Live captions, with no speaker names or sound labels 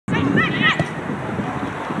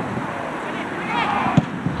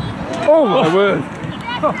my word.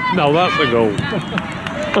 No, that's a goal.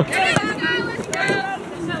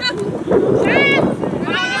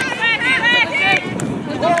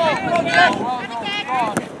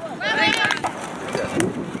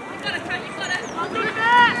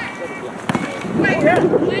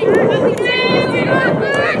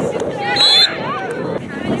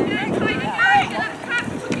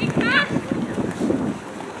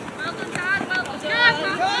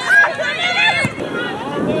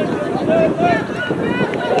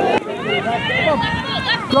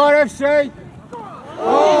 Go on, FC!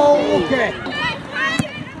 Oh, okay!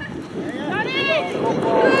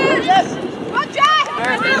 Yes!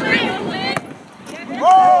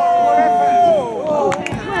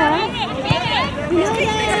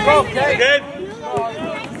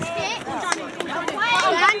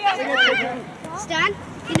 Stan,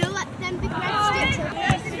 you know what them big red sticks are?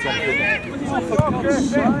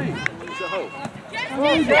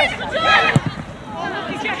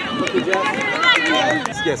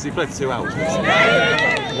 Yes, he played for 2 hours.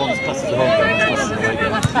 One's classed as a home game,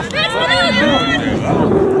 one's classed as a away game.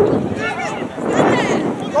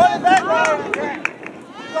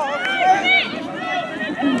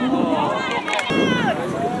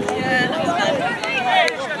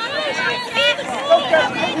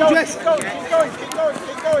 Yes, keep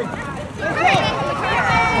going.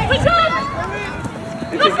 Push on!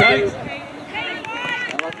 It's a great.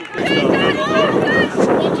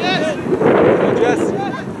 Yes.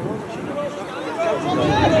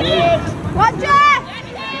 Watch it!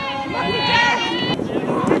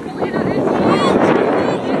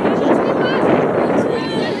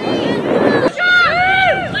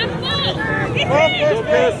 Well,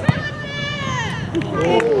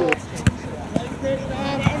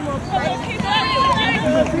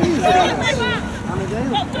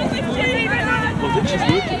 I think she's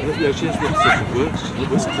working. You know, she has worked stuff at work. She's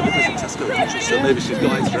worked some deliveries at Tesco, hasn't she? So maybe she's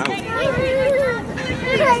got extra out.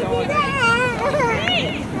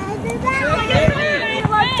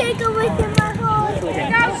 Take a look at my hole.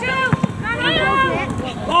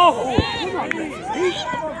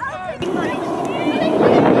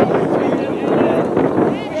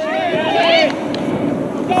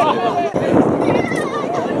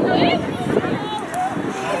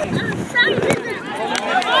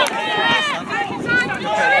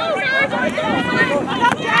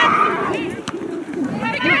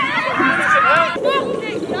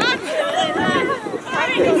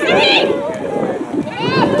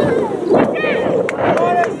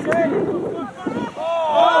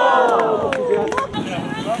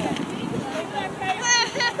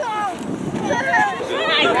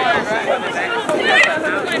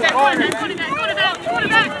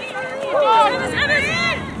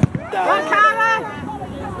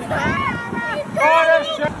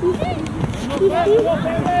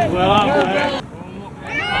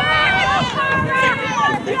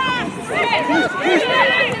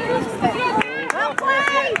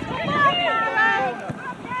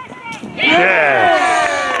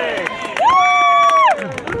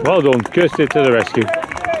 Well done, Kirsty to the rescue.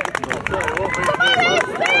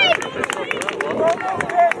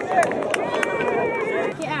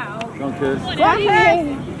 Come on, Kirsty.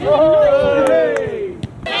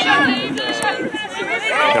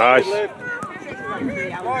 Nice.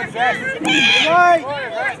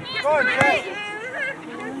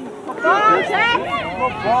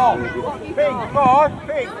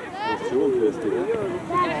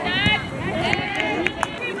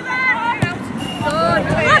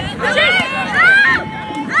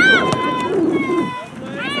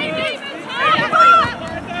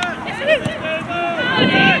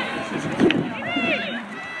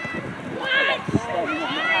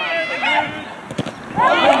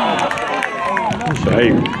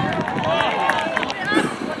 Save.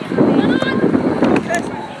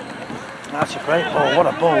 That's a great ball. What a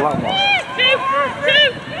ball that was.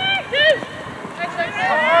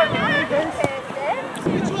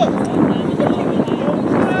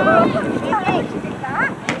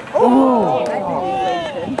 Oh!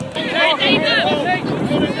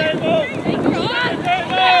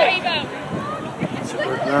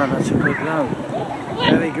 That's a good run.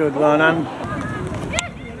 Very good run, and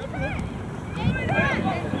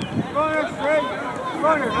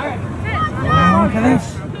look at this.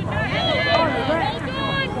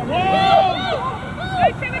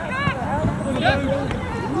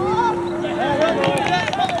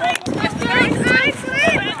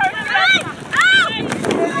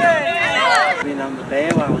 Been on the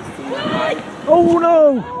bear while it's doing that. Oh no!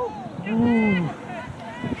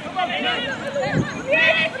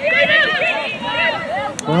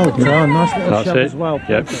 Well done, nice little shot as well.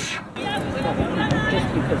 Yep. Just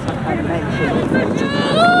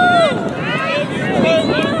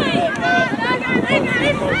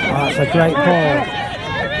That's a great ball.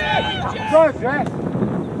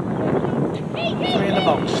 Three in the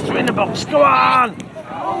box, three in the box, go on!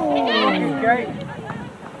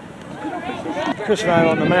 Chris and I were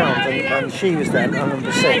on the mound and she was there on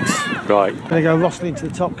number 6. Right. They go Mossley into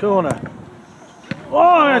the top corner.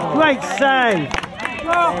 Oh, a great save!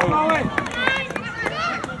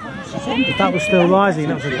 If that was still rising,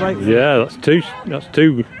 that was a great. Yeah, that's two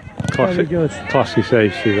classic, good. classy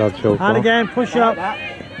saves she's had so far. And again, push up,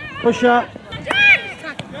 push up.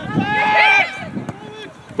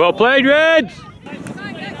 Well played, Reds!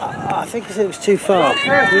 I think it was too far. He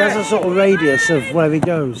has a sort of radius of where he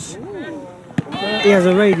goes. He has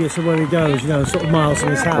a radius of where he goes, you know, sort of miles from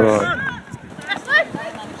his house. Right.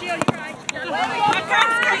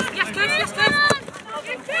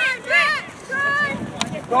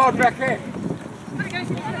 Go on, Becky.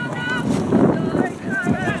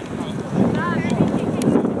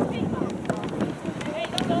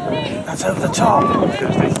 That's over the top.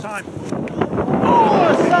 Time. Oh, a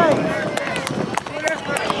save!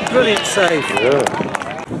 Brilliant save. Yeah.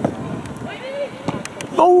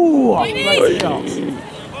 Oh, great shot.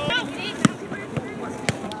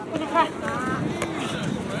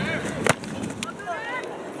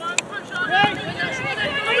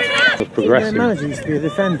 That's progressive. The manager used to be a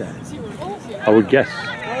defender. I would guess.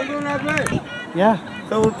 Yeah.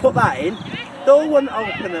 So we'll put that in. Door wouldn't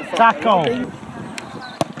open it. Tackle.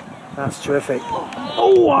 That's terrific.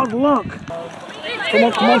 Oh, hard luck. Come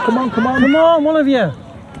on, come on, come on, come on. Come on, one of you.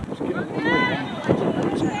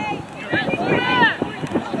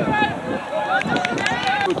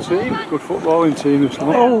 Good team, good footballing team this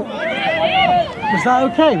one. Oh, was that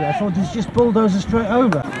okay? I thought this just bulldozer straight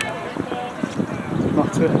over.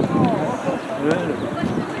 Not it.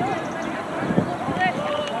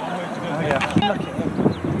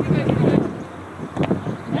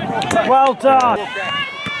 Well done.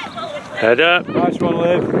 Head up. Nice one,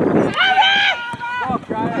 Liv.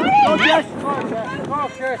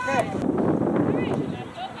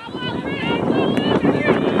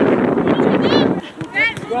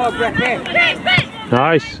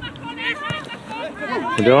 Nice.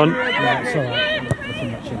 Well done. Yeah, it's all right.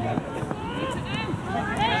 Nothing much in there.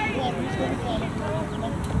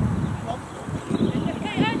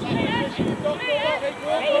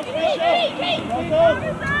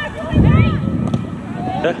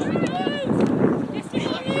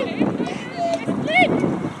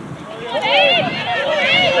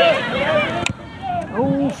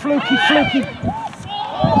 Oh, fluky, fluky.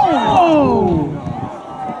 Oh!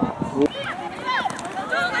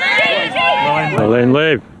 Well then,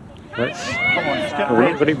 Liv. Let's. We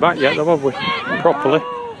haven't got it back yet, though, have we? Properly.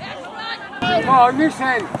 Come on, this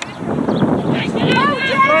end.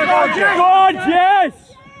 Go on, Jess!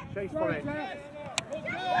 Chase for it.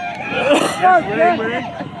 Yes, win, win.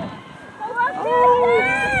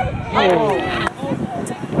 Oh.